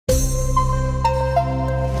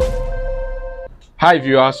Hi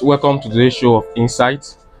viewers, welcome to today's show of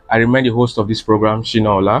Insight. I remain the host of this program, Shina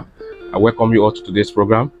Ola. I welcome you all to today's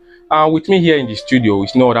program. With me here in the studio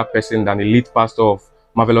is no other person than the lead pastor of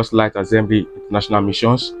Marvelous Light Assembly International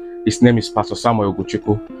Missions. His name is Pastor Samuel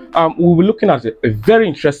Oguchukwu. We'll be looking at a very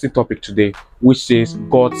interesting topic today, which says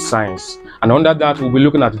God's science. And under that, we'll be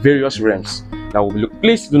looking at various realms.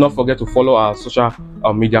 Please do not forget to follow our social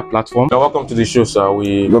media platform. Welcome to the show, sir.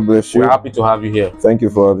 God bless you. We're happy to have you here. Thank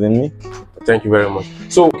you for having me. Thank you very much.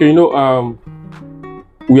 So, okay,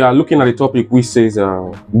 we are looking at a topic which says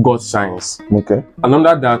God's science. Okay. And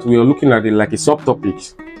under that, we are looking at it like a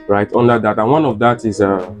subtopic, right? Under that, and one of that is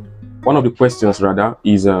one of the questions rather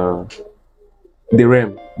is the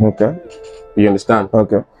realm. Okay. You understand?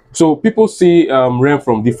 Okay. So people see realm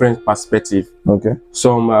from different perspectives. Okay.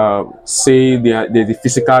 Some say there's the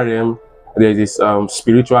physical realm, there's this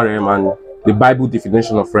spiritual realm, and the Bible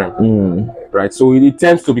definition of realm. Right? So it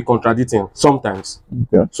tends to be contradicting sometimes.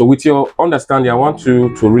 Yeah. So with your understanding, I want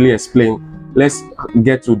you to really explain. Let's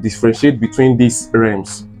get to differentiate between these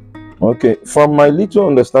realms. Okay. From my little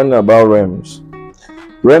understanding about realms,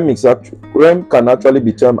 realm can actually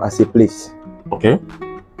be termed as a place. Okay.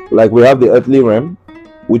 Like we have the earthly realm,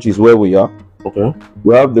 which is where we are. Okay.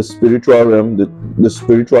 We have the spiritual realm, the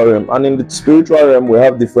spiritual realm, and in the spiritual realm we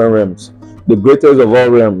have different realms. The greatest of all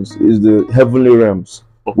realms is the heavenly realms,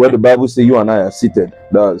 where the Bible says you and I are seated.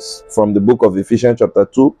 That's from the book of Ephesians chapter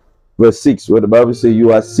 2 verse 6, where the Bible says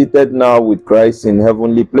you are seated now with Christ in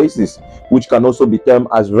heavenly places, which can also be termed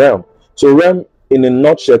as realm. So realm in a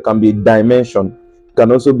nutshell can be a dimension,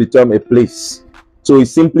 can also be termed a place. So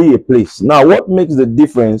it's simply a place. Now what makes the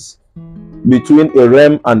difference between a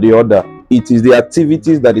realm and the other? It is the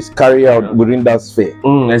activities that is carried out within that sphere.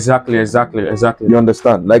 Exactly. You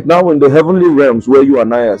understand? Like now in the heavenly realms where you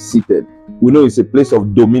and I are seated, we know it's a place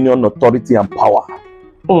of dominion, authority, and power,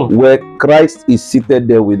 where Christ is seated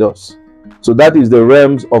there with us. So that is the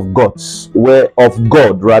realms of gods, the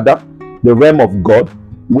realm of God,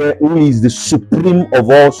 who is the supreme of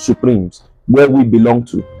all supremes, where we belong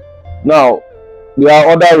to. Now, there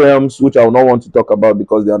are other realms which I will not want to talk about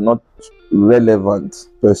because they are not relevant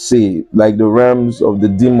per se. Like the realms of the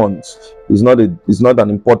demons is not an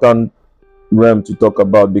important realm to talk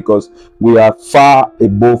about because we are far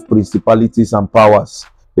above principalities and powers.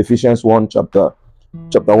 Ephesians 1 chapter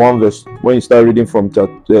 1 verse, when you start reading from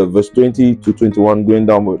verse 20 to 21 going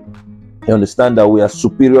downward, you understand that we are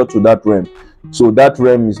superior to that realm. So that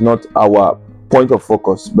realm is not our point of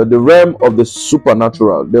focus, but the realm of the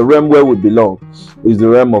supernatural, the realm where we belong, is the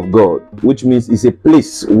realm of God, which means it's a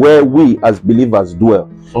place where we as believers dwell.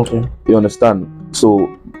 Okay. You understand?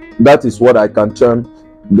 So that is what I can term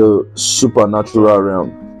the supernatural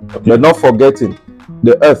realm. Okay. But not forgetting,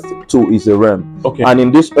 the earth too is a realm. Okay. And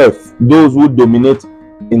in this earth, those who dominate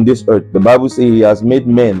in this earth, the Bible says he has made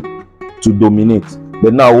men to dominate.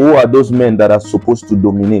 But now who are those men that are supposed to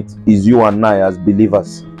dominate? Is you and I as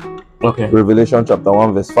believers. Okay. Revelation chapter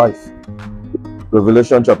 1 verse 5.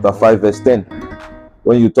 Revelation chapter 5 verse 10.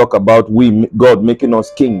 When you talk about God making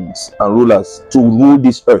us kings and rulers to rule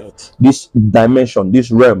this earth, this dimension, this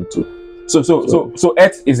realm too. So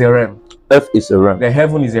earth is a realm. Earth is a realm. The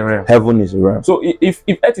heaven is a realm. Heaven is a realm. So if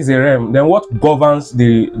earth is a realm, then what governs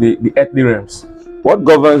the earthly realms? What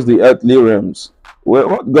governs the earthly realms? Well,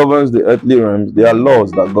 what governs the earthly realms? There are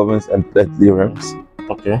laws that governs earthly realms.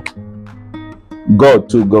 Okay. God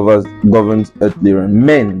too governs earthly realms.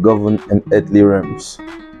 Men govern in earthly realms.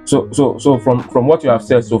 So from what you have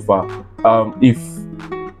said so far, if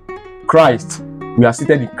Christ, we are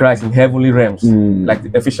seated in Christ in heavenly realms, like the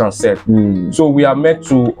Ephesians said. So we are meant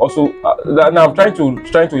to also. Now I'm trying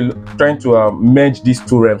to merge these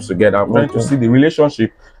two realms together. I'm trying to see the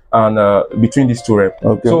relationship and between these two realms.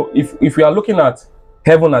 Okay. So if we are looking at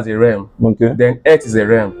heaven as a realm, then earth is a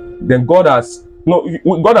realm. Then God has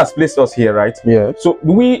placed us here, right? Yeah. So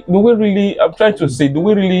do we really? I'm trying to say, do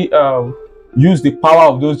we really use the power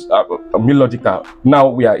of those logical? Now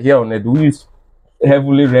we are here on earth. Do we use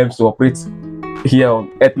heavenly realms to operate here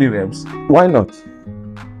on earthly realms? Why not?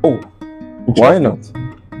 Oh, why not?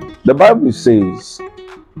 The Bible says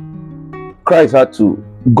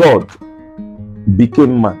God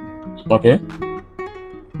became man. Okay.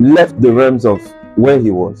 Left the realms of where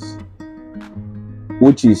he was,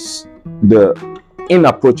 which is the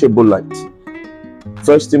inapproachable light.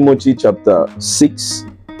 1 Timothy chapter 6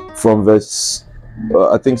 from verse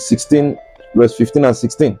 16, verse 15 and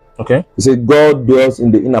 16. Okay. He said God dwells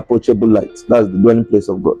in the inapproachable light. That's the dwelling place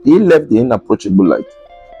of God. He left the inapproachable light,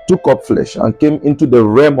 took up flesh and came into the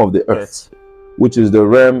realm of the earth, which is the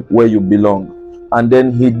realm where you belong. and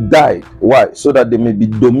then he died. Why? So that there may be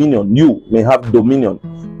dominion. You may have dominion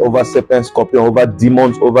over serpents, scorpion, over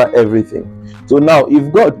demons, over everything. So now,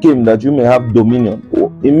 if God came that you may have dominion,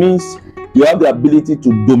 it means you have the ability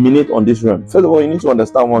to dominate on this realm. First of all, you need to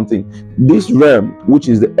understand one thing. This realm, which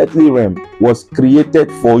is the earthly realm, was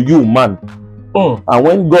created for you, man. And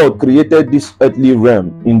when God created this earthly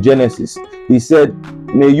realm in Genesis, he said,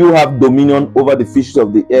 may you have dominion over the fish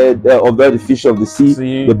of the air, over the fish of the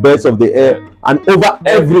sea, the birds of the air, and over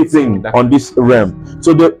everything on this realm.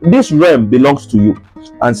 So this realm belongs to you.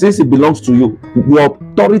 And since it belongs to you, your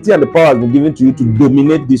authority and the power has been given to you to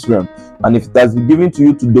dominate this realm. And if it has been given to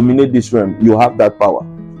you to dominate this realm, you have that power.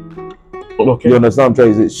 Okay. You understand what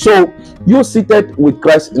I'm trying to say? So you're seated with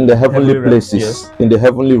Christ in the heavenly places, yes, in the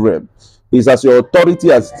heavenly realm. Is as your authority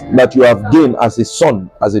as that you have gained as a son,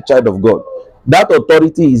 as a child of God. That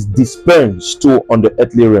authority is dispensed to on the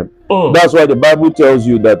earthly realm. That's why the Bible tells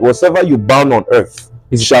you that whatever you bound on earth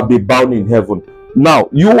shall be bound in heaven. Now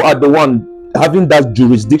you are the one having that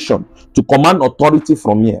jurisdiction to command authority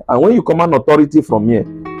from here. And when you command authority from here,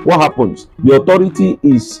 what happens? The authority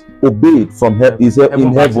is obeyed from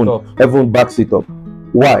in heaven. Heaven backs it up.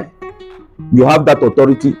 Why? You have that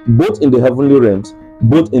authority both in the heavenly realms,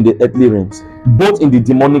 both in the earthly realms, both in the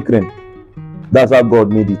demonic realm. That's how God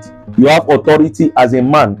made it. You have authority as a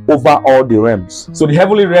man over all the realms. So the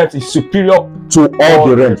heavenly realms is superior to all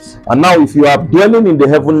the realms. And now if you are dwelling in the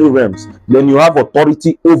heavenly realms, then you have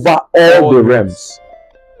authority over all the realms.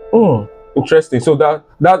 Interesting. So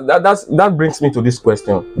that brings me to this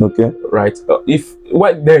question. Okay. Right.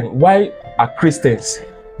 Why are Christians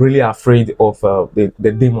really afraid of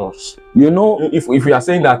the demons? You know, if we are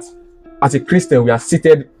saying that as a Christian we are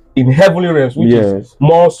seated in heavenly realms, which is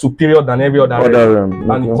more superior than every other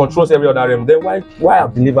realm, and it controls every other realm, then why are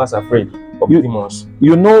believers afraid of demons?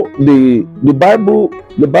 You know, the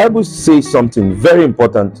Bible says something very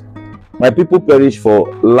important. My people perish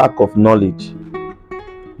for lack of knowledge.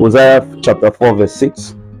 Hosea chapter 4 verse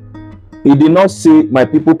 6. He did not say my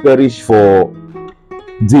people perish for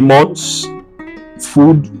demons,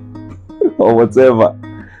 food, or whatever.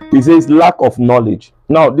 He says lack of knowledge.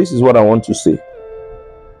 Now, this is what I want to say.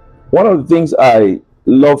 One of the things I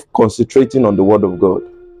love concentrating on the Word of God,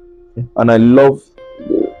 and I love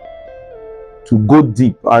to go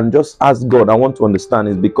deep and just ask God, I want to understand,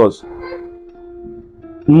 is because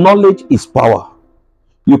knowledge is power.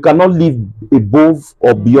 You cannot live above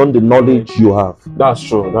or beyond the knowledge you have. That's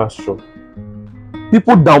true. That's true.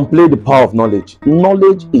 People downplay the power of knowledge.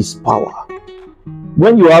 Knowledge is power.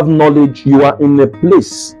 When you have knowledge, you are in a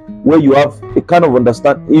place where you have a kind of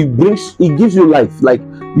understanding. It gives you life. Like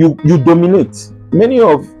you dominate. Many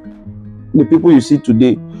of the people you see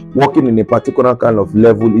today working in a particular kind of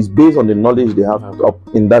level is based on the knowledge they have up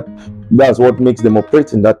in that. That's what makes them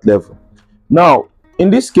operate in that level. Now, in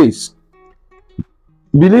this case,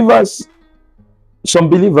 some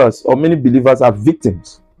believers or many believers are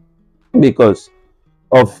victims because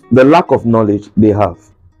of the lack of knowledge they have.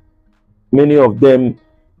 Many of them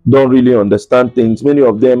don't really understand things. Many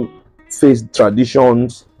of them face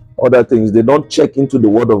traditions, other things. They don't check into the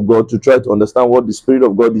Word of God to try to understand what the Spirit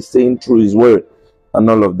of God is saying through His Word and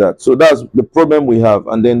all of that. So that's the problem we have.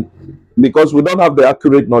 And then because we don't have the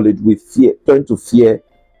accurate knowledge, we turn to fear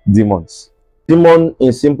demons. Demons,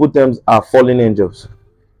 in simple terms, are fallen angels.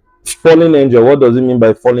 Fallen angel, what does it mean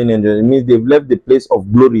by fallen angel? It means they've left the place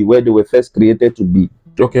of glory where they were first created to be.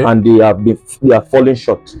 Okay. And they are falling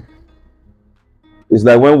short. It's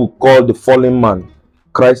like when we call the fallen man,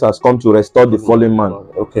 Christ has come to restore the fallen man.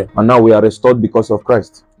 Okay. And now we are restored because of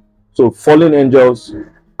Christ. So fallen angels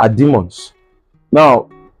are demons. Now,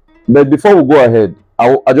 but before we go ahead,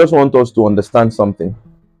 I just want us to understand something.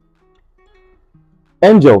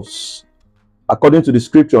 Angels, according to the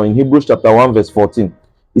scripture in Hebrews chapter 1 verse 14,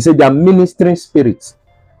 he said they are ministering spirits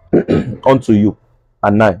unto you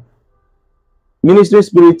and I. Ministering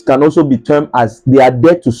spirits can also be termed as they are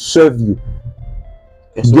there to serve you.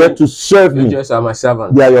 Yes, there to serve me. Angels are my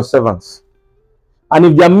servants. They are your servants. And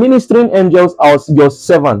if they are ministering angels are your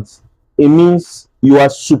servants, it means you are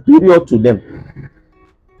superior to them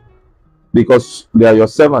because they are your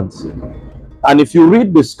servants. And if you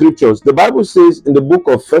read the scriptures, the Bible says in the book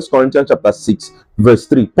of 1 Corinthians chapter 6 verse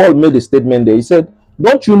 3, Paul made a statement there. He said,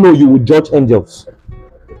 don't you know you will judge angels?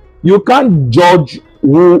 You can't judge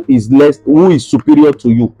who is superior to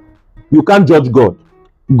you. You can't judge God.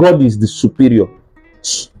 God is the superior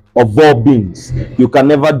of all beings. You can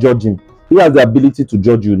never judge him. He has the ability to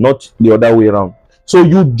judge you, not the other way around. So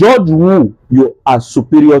you judge who you are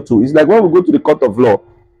superior to. It's like when we go to the court of law,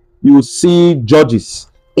 you see judges.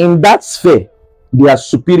 In that sphere, they are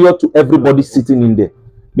superior to everybody sitting in there.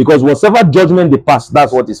 Because whatever judgment they pass,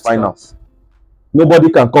 that's what is final. Nobody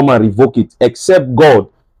can come and revoke it except God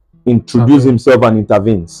introduce himself and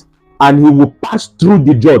intervenes. And he will pass through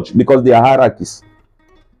the judge because they are hierarchies.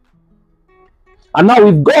 And now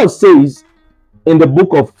if God says in the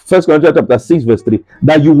book of 1 Corinthians chapter 6 verse 3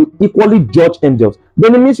 that you will equally judge angels,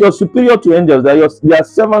 then it means you're superior to angels, that they are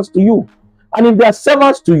servants to you. And if they are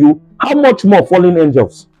servants to you, how much more fallen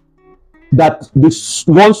angels that the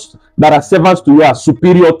ones that are servants to you are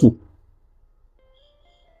superior to?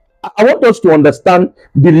 I want us to understand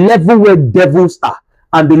the level where devils are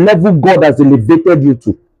and the level God has elevated you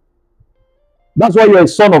to. That's why you're a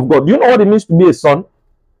son of God. Do you know what it means to be a son?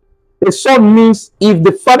 A son means if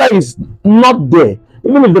the father is not there,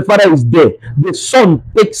 even if the father is there, the son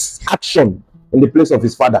takes action in the place of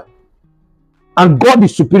his father. And God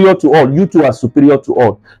is superior to all. You two are superior to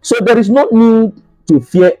all. So there is no need to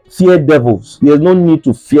fear devils. There is no need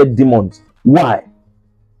to fear demons. Why?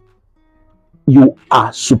 You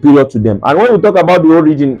are superior to them. And when we talk about the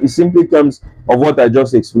origin, it simply comes of what I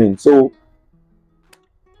just explained. So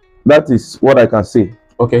that is what I can say.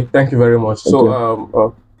 Okay, thank you very much. Okay.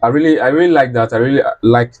 So I really like that. I really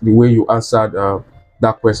like the way you answered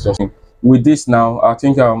that question. With this now, I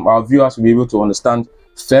think our viewers will be able to understand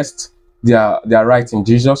first their right in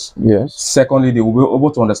Jesus. Yes. Secondly, they will be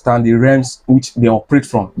able to understand the realms which they operate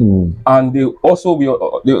from, and they also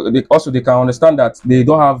they can understand that they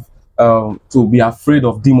don't have to be afraid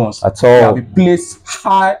of demons at all. They be placed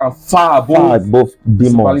high and far above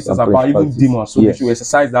demons and even demons. So yes, you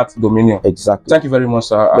exercise that dominion. Exactly. Thank you very much,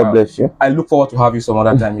 sir. God bless you. I look forward to have you some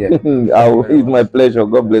other time here. It's my pleasure.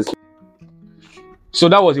 God bless you. So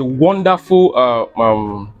that was a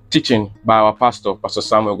wonderful teaching by our pastor, Pastor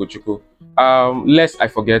Samuel Gochuku. Lest I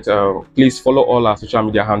forget, please follow all our social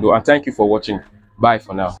media handle, and thank you for watching. Bye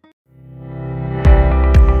for now.